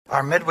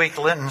Our midweek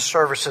Lenten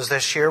services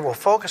this year will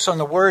focus on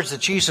the words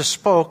that Jesus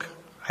spoke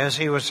as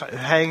he was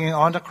hanging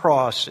on the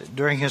cross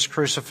during his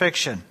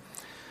crucifixion.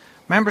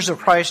 Members of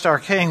Christ our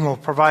King will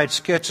provide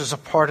skits as a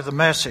part of the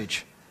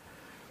message.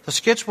 The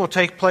skits will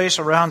take place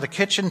around the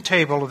kitchen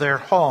table of their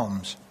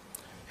homes.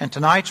 And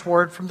tonight's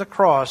word from the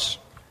cross,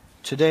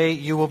 today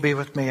you will be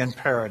with me in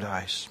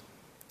paradise.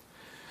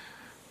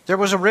 There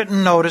was a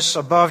written notice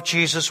above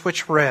Jesus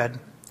which read,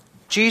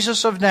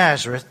 Jesus of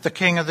Nazareth, the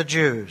King of the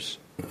Jews.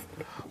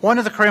 One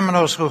of the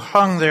criminals who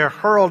hung there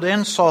hurled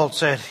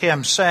insults at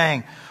him,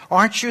 saying,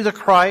 Aren't you the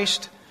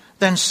Christ?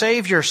 Then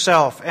save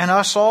yourself and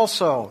us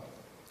also.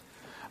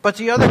 But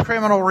the other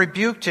criminal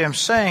rebuked him,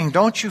 saying,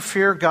 Don't you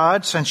fear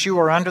God, since you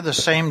are under the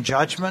same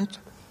judgment?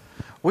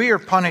 We are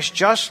punished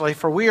justly,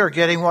 for we are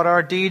getting what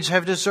our deeds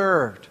have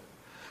deserved.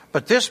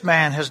 But this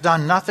man has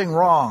done nothing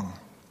wrong.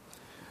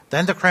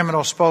 Then the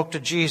criminal spoke to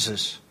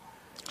Jesus.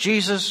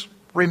 Jesus,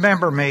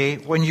 remember me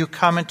when you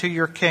come into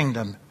your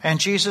kingdom. And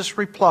Jesus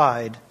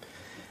replied,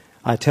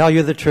 I tell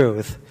you the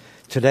truth.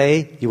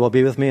 Today you will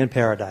be with me in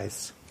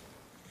paradise.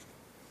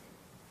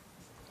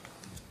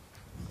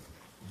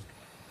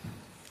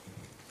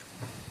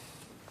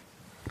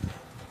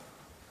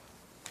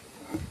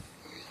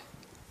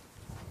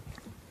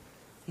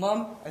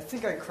 Mom, I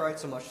think I cried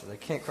so much that I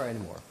can't cry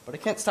anymore, but I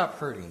can't stop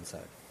hurting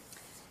inside.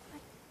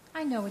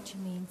 I know what you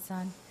mean,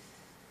 son.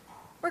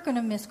 We're going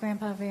to miss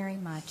Grandpa very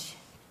much.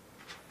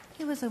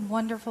 He was a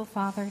wonderful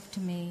father to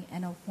me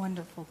and a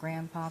wonderful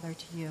grandfather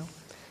to you.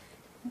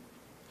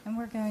 And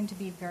we're going to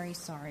be very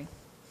sorry.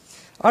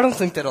 I don't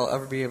think that I'll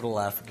ever be able to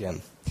laugh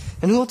again.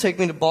 And who will take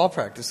me to ball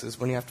practices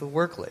when you have to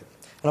work late?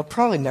 And I'll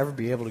probably never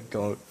be able to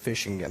go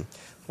fishing again.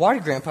 Why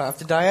did Grandpa have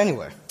to die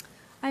anyway?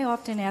 I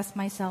often ask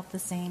myself the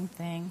same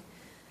thing.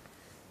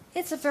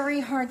 It's very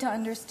hard to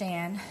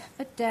understand,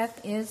 but death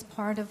is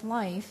part of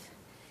life,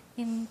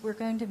 and we're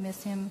going to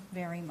miss him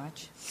very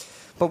much.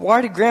 But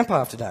why did Grandpa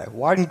have to die?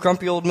 Why didn't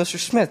grumpy old Mr.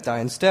 Smith die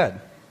instead?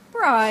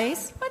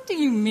 Bryce, what do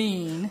you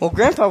mean? Well,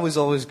 Grandpa was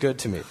always good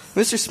to me.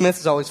 Mr. Smith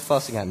is always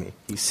fussing at me.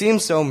 He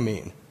seems so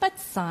mean. But,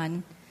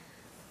 son,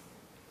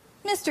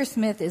 Mr.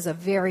 Smith is a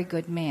very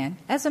good man.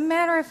 As a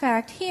matter of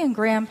fact, he and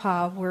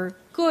Grandpa were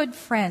good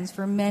friends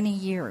for many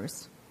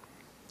years.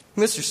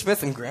 Mr.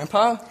 Smith and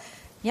Grandpa?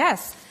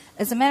 Yes.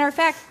 As a matter of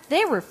fact,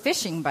 they were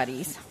fishing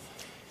buddies.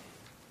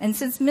 And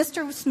since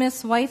Mr.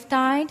 Smith's wife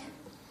died,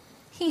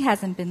 he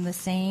hasn't been the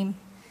same.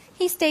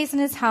 He stays in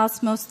his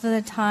house most of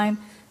the time,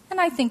 and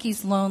I think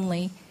he's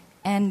lonely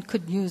and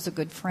could use a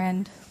good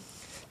friend.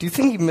 Do you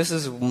think he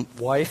misses his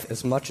wife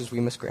as much as we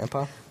miss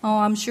Grandpa? Oh,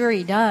 I'm sure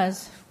he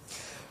does.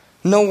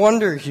 No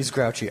wonder he's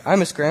grouchy. I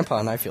miss Grandpa,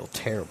 and I feel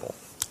terrible.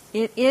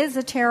 It is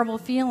a terrible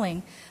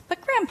feeling, but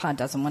Grandpa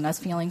doesn't want us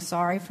feeling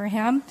sorry for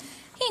him.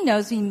 He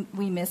knows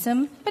we miss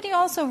him, but he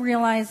also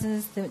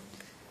realizes that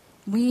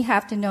we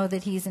have to know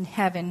that he's in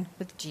heaven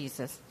with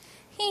Jesus.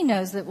 He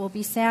knows that we'll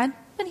be sad,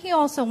 but he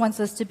also wants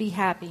us to be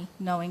happy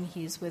knowing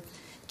he's with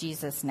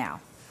Jesus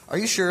now. Are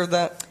you sure of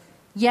that?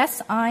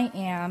 Yes, I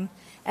am.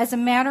 As a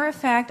matter of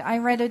fact, I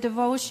read a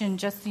devotion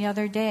just the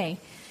other day.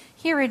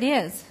 Here it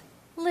is.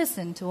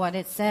 Listen to what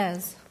it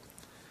says.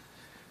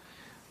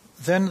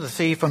 Then the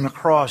thief on the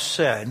cross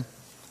said,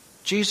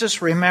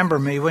 Jesus, remember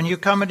me when you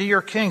come into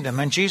your kingdom.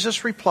 And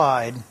Jesus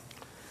replied,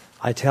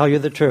 I tell you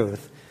the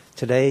truth.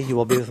 Today you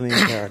will be with me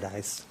in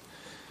paradise.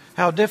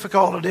 How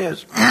difficult it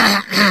is,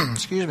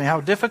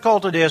 how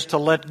difficult it is to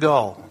let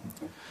go.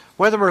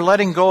 Whether we're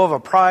letting go of a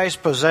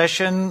prized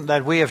possession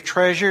that we have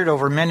treasured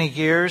over many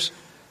years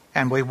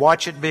and we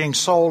watch it being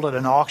sold at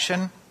an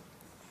auction,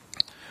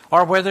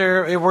 or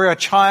whether we're a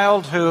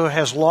child who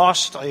has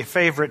lost a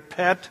favorite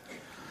pet,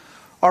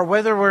 or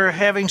whether we're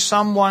having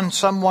someone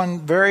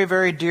very,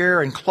 very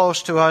dear and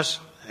close to us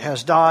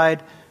has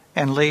died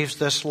and leaves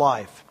this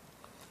life.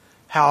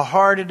 How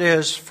hard it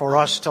is for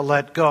us to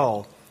let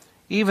go,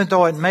 even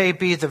though it may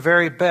be the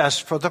very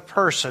best for the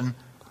person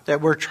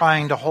that we're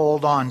trying to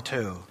hold on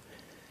to.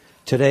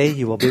 Today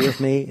you will be with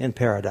me in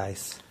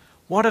paradise.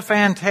 What a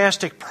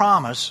fantastic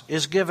promise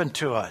is given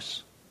to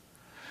us.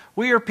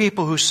 We are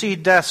people who see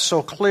death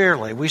so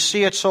clearly. We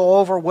see it so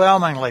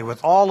overwhelmingly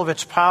with all of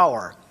its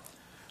power.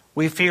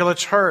 We feel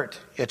its hurt,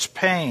 its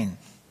pain.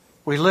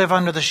 We live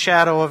under the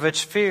shadow of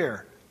its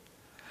fear.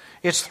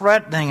 It's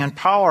threatening and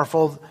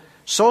powerful,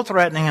 so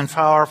threatening and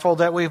powerful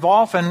that we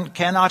often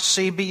cannot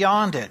see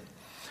beyond it.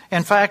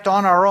 In fact,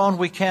 on our own,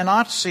 we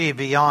cannot see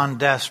beyond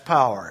death's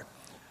power.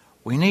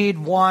 We need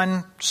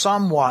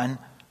someone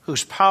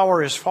whose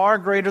power is far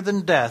greater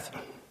than death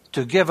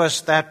to give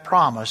us that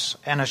promise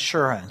and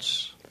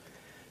assurance.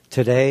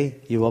 Today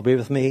you will be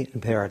with me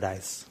in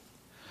paradise.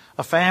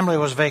 A family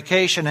was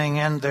vacationing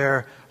in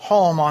their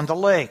home on the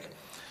lake.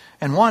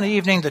 And one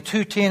evening, the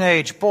two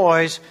teenage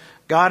boys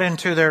got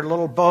into their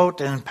little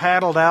boat and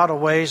paddled out a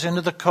ways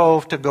into the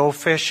cove to go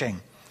fishing.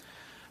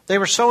 They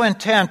were so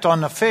intent on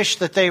the fish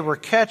that they were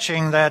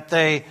catching that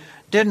they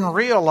didn't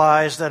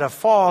realize that a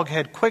fog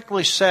had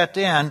quickly set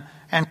in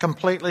and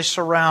completely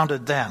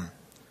surrounded them.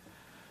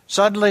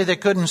 Suddenly, they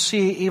couldn't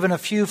see even a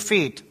few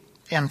feet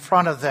in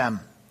front of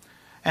them,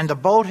 and the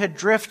boat had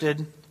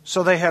drifted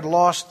so they had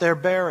lost their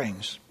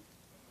bearings.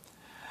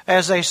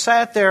 As they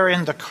sat there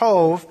in the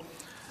cove,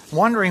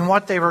 wondering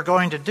what they were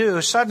going to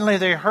do, suddenly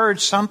they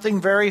heard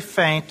something very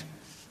faint,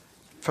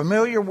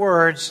 familiar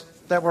words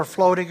that were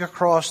floating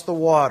across the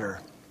water.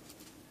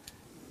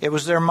 It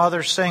was their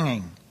mother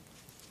singing.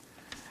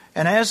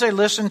 And as they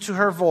listened to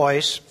her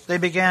voice, they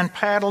began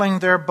paddling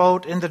their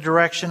boat in the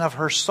direction of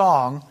her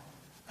song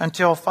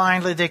until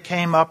finally they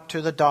came up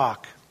to the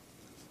dock.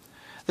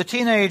 The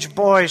teenage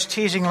boys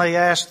teasingly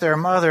asked their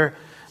mother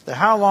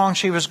how long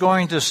she was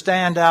going to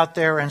stand out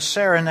there and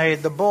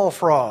serenade the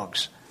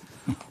bullfrogs.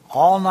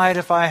 "All night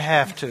if I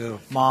have to,"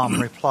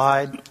 Mom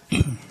replied.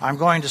 "I'm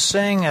going to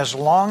sing as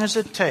long as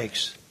it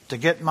takes to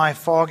get my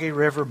Foggy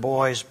River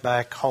boys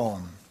back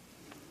home."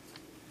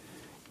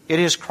 It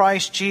is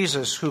Christ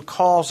Jesus who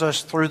calls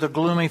us through the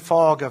gloomy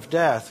fog of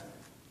death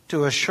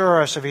to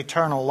assure us of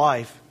eternal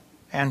life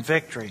and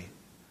victory,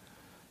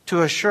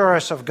 to assure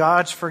us of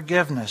God's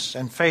forgiveness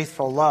and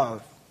faithful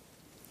love.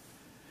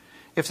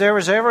 If there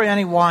was ever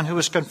anyone who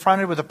was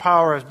confronted with the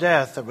power of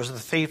death, it was the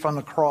thief on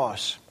the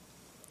cross.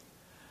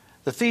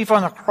 The thief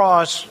on the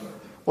cross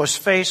was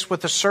faced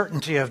with the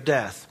certainty of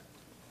death,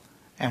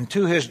 and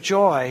to his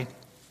joy,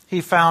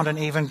 he found an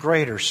even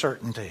greater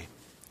certainty,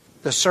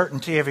 the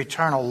certainty of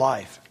eternal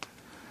life,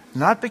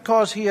 not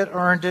because he had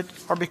earned it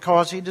or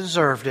because he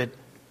deserved it,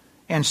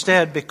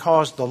 instead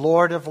because the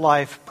Lord of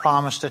life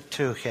promised it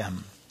to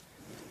him.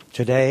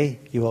 Today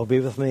you will be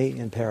with me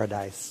in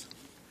paradise.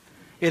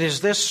 It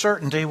is this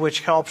certainty which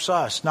helps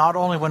us, not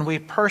only when we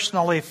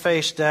personally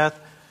face death,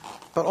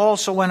 but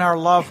also when our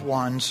loved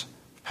ones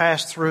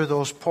pass through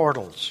those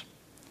portals.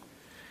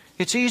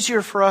 It's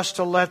easier for us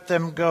to let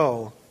them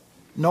go,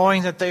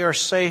 knowing that they are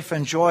safe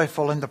and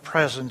joyful in the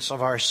presence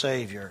of our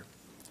Savior.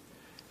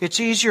 It's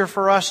easier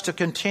for us to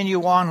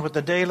continue on with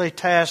the daily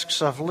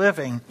tasks of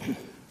living,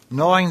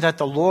 knowing that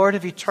the Lord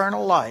of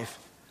eternal life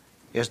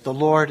is the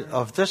Lord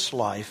of this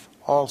life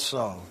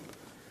also.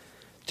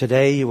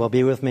 Today you will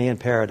be with me in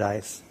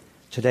paradise.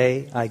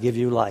 Today I give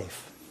you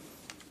life.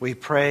 We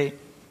pray,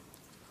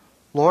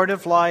 Lord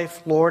of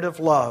life, Lord of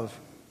love,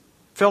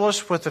 fill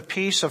us with the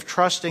peace of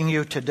trusting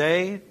you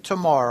today,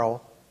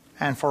 tomorrow,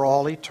 and for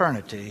all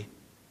eternity.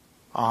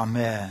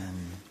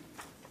 Amen.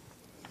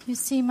 You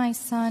see, my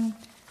son,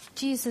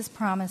 Jesus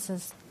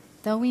promises,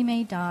 though we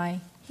may die,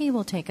 he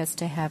will take us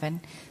to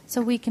heaven,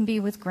 so we can be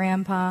with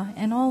Grandpa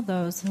and all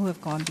those who have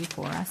gone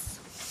before us.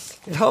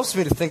 It helps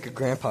me to think of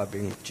Grandpa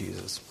being with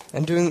Jesus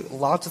and doing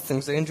lots of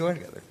things they enjoy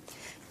together.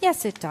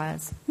 Yes, it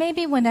does.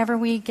 Maybe whenever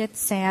we get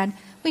sad,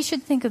 we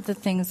should think of the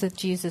things that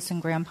Jesus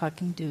and Grandpa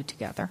can do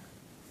together.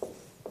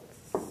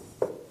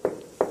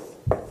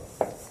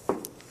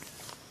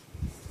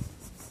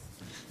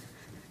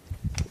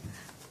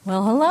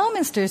 Well, hello,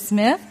 Mr.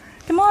 Smith.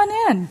 Come on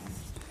in.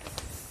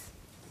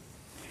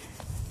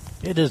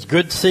 It is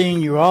good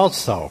seeing you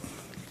also,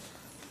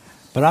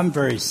 but I'm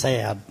very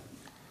sad.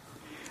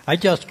 I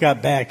just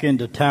got back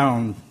into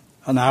town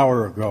an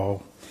hour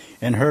ago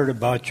and heard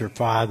about your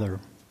father.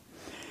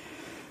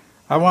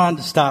 I wanted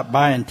to stop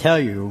by and tell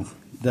you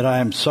that I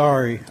am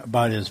sorry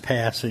about his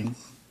passing.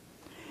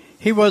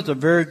 He was a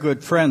very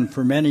good friend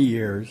for many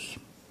years.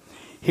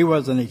 He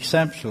was an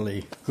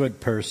exceptionally good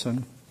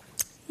person.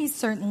 He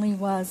certainly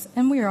was,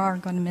 and we are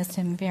going to miss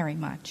him very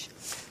much.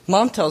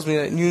 Mom tells me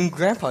that you and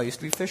Grandpa used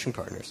to be fishing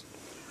partners.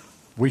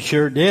 We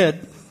sure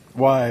did.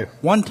 Why,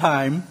 one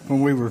time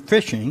when we were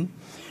fishing,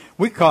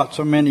 we caught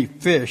so many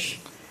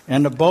fish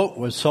and the boat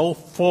was so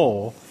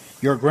full,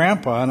 your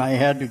grandpa and I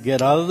had to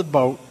get out of the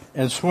boat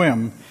and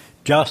swim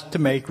just to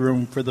make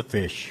room for the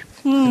fish.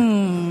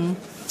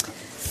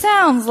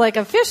 Sounds like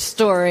a fish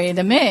story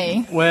to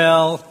me.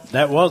 Well,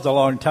 that was a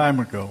long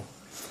time ago.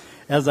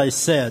 As I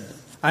said,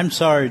 I'm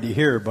sorry to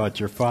hear about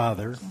your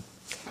father.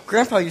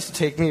 Grandpa used to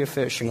take me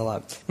fishing a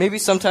lot. Maybe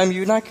sometime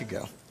you and I could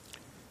go.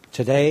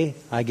 Today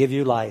I give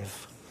you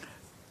life.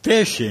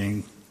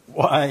 Fishing?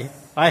 Why,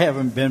 I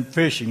haven't been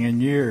fishing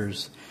in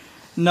years.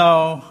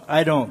 No,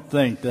 I don't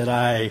think that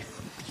I...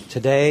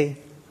 Today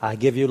I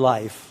give you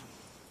life.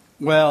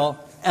 Well,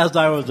 as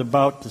I was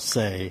about to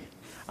say,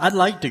 I'd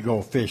like to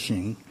go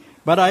fishing,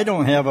 but I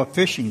don't have a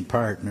fishing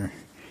partner.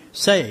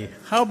 Say,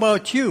 how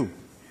about you?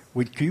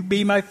 Would you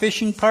be my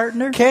fishing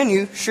partner? Can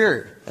you?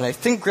 Sure. And I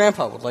think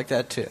Grandpa would like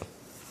that too.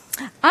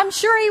 I'm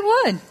sure he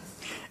would.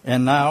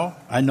 And now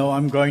I know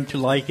I'm going to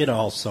like it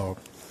also.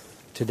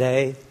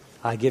 Today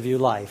I give you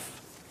life.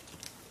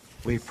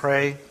 We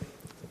pray,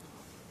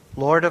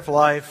 Lord of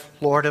life,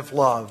 Lord of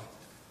love,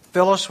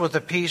 fill us with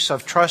the peace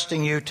of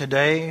trusting you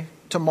today,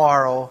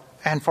 tomorrow,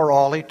 and for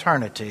all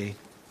eternity.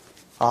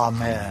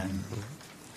 Amen.